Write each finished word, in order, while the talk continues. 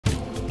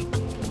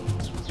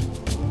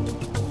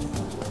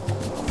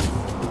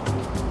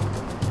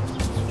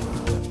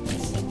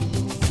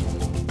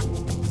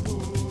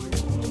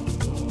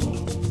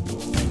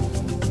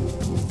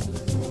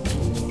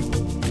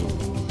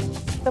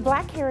The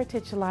Black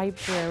Heritage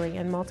Library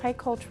and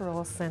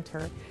Multicultural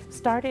Center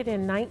started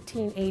in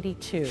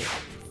 1982.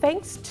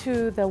 Thanks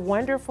to the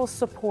wonderful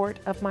support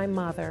of my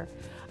mother,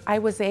 I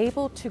was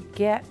able to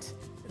get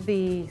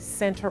the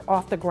center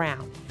off the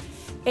ground.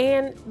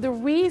 And the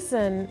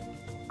reason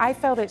I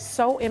felt it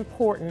so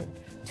important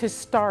to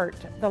start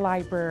the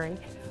library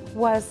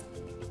was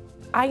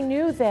I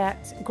knew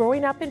that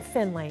growing up in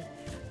Findlay,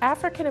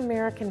 African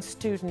American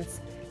students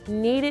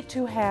needed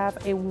to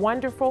have a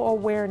wonderful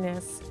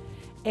awareness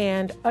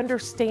and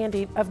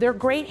understanding of their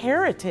great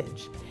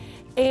heritage.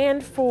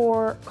 And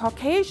for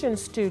Caucasian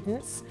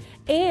students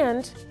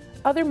and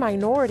other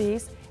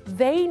minorities,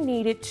 they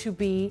needed to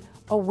be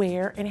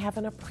aware and have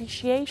an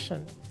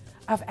appreciation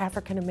of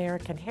African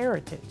American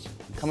heritage.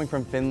 Coming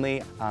from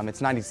Findlay,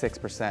 it's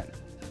 96%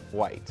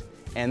 white.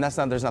 And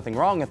there's nothing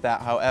wrong with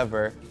that.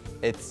 However,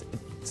 it's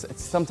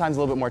sometimes a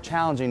little bit more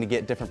challenging to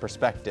get different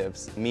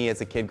perspectives. Me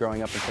as a kid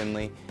growing up in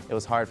Findlay, it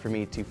was hard for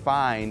me to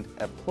find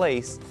a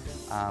place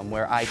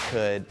where I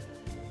could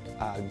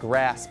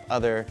grasp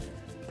other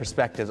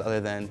perspectives other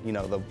than,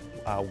 the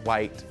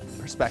white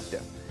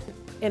perspective.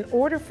 In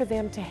order for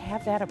them to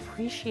have that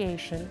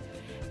appreciation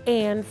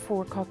and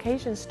for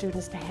Caucasian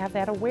students to have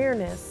that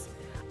awareness,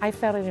 I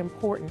felt it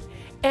important.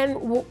 And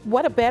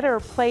what a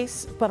better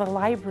place but a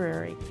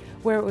library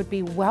where it would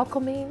be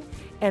welcoming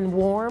and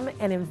warm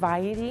and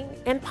inviting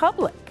and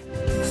public.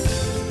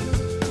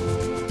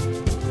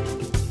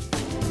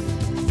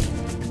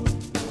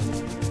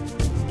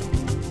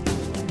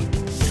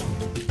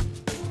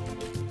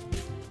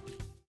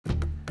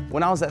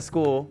 When I was at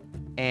school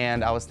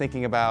and I was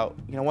thinking about,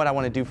 what I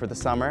want to do for the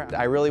summer,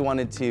 I really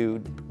wanted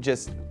to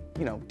just,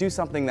 do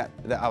something that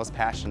I was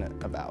passionate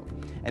about.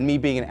 And me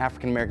being an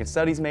African American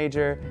Studies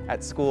major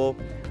at school,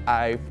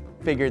 I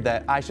figured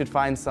that I should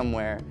find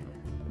somewhere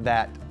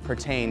that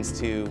pertains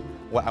to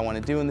what I want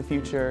to do in the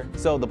future.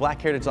 So the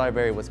Black Heritage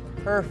Library was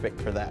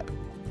perfect for that.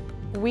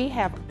 We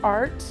have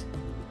art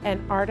and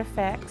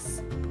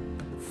artifacts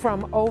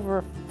from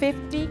over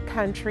 50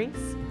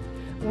 countries.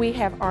 We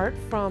have art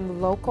from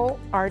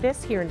local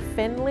artists here in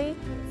Findlay,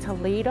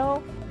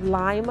 Toledo,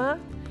 Lima,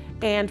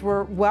 and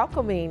we're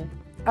welcoming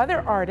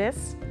other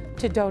artists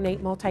to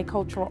donate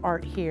multicultural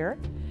art here.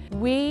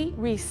 We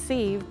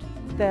received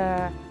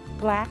the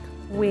Black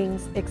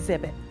Wings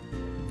exhibit,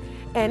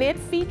 and it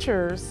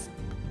features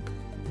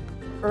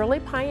early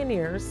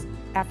pioneers,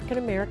 African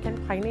American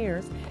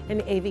pioneers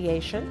in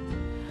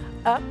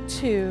aviation, up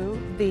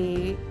to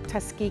the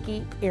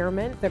Tuskegee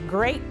Airmen, the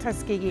great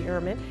Tuskegee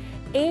Airmen,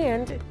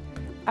 and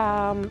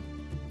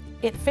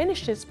it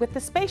finishes with the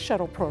Space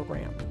Shuttle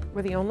program.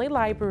 We're the only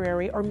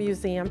library or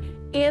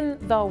museum in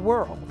the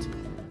world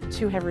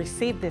to have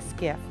received this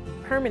gift,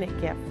 permanent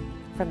gift,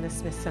 from the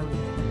Smithsonian.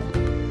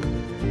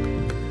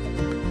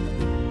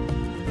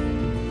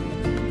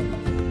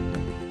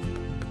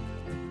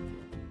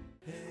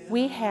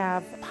 We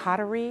have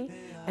pottery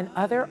and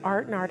other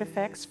art and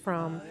artifacts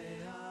from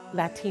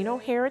Latino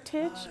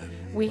heritage.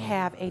 We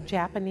have a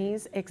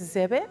Japanese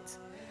exhibit.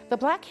 The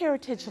Black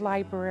Heritage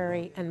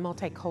Library and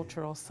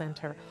Multicultural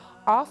Center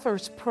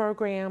offers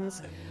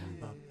programs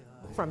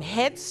from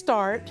Head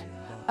Start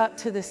up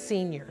to the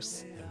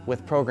seniors.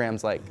 With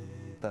programs like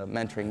the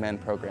Mentoring Men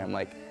program,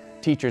 like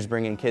teachers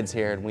bringing kids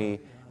here and we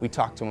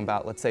talk to them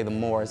about, let's say, the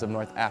Moors of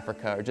North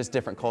Africa or just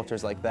different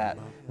cultures like that.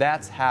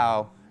 That's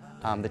how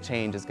the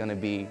change is going to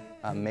be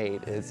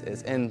made, is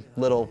in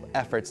little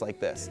efforts like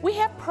this. We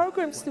have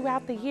programs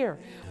throughout the year.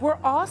 We're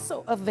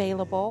also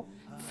available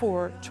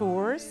for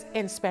tours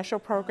and special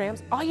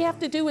programs. All you have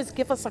to do is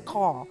give us a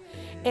call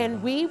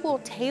and we will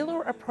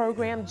tailor a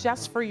program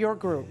just for your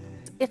group.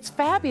 It's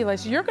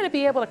fabulous. You're going to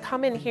be able to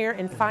come in here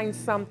and find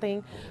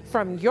something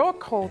from your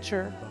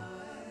culture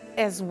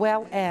as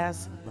well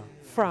as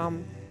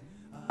from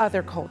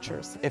other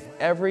cultures. If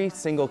every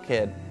single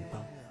kid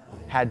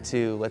had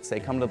to, let's say,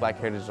 come to the Black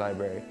Heritage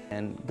Library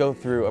and go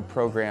through a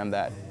program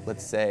that,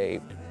 let's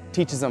say,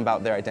 teaches them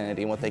about their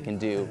identity and what they can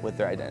do with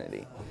their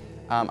identity,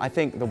 I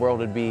think the world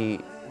would be,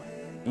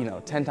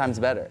 10 times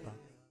better.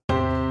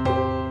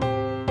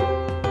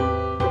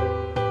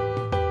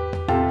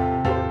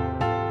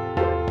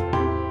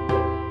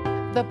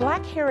 The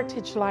Black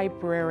Heritage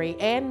Library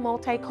and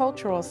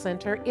Multicultural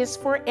Center is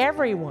for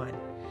everyone.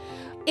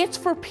 It's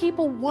for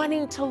people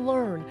wanting to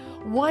learn,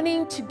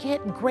 wanting to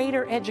get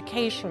greater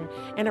education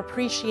and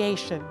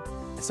appreciation.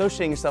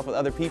 Associating yourself with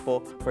other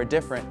people who are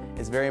different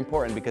is very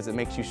important because it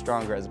makes you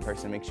stronger as a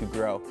person, it makes you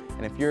grow.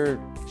 And if you're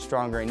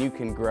stronger and you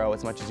can grow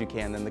as much as you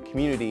can, then the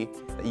community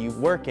that you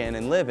work in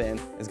and live in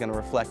is going to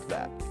reflect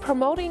that.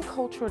 Promoting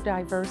cultural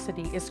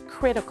diversity is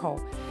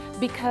critical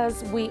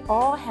because we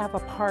all have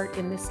a part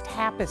in this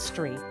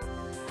tapestry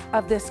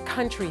of this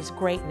country's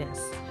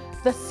greatness.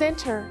 The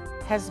center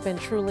has been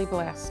truly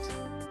blessed.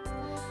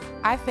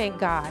 I thank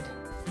God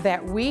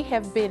that we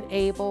have been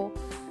able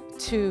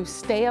to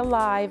stay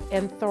alive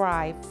and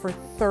thrive for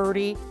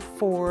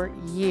 34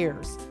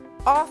 years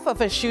off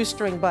of a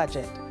shoestring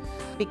budget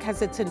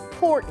because it's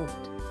important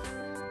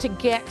to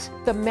get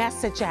the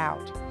message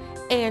out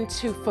and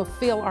to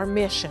fulfill our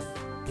mission.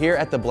 Here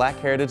at the Black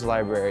Heritage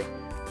Library,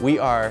 We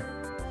are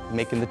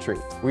making the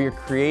troops. We are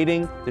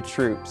creating the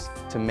troops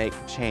to make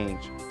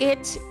change.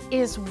 It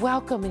is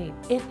welcoming,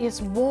 it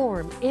is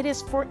warm, it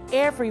is for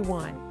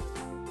everyone.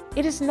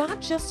 It is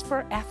not just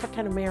for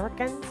African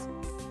Americans,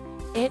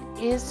 it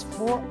is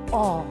for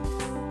all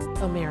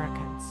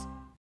Americans.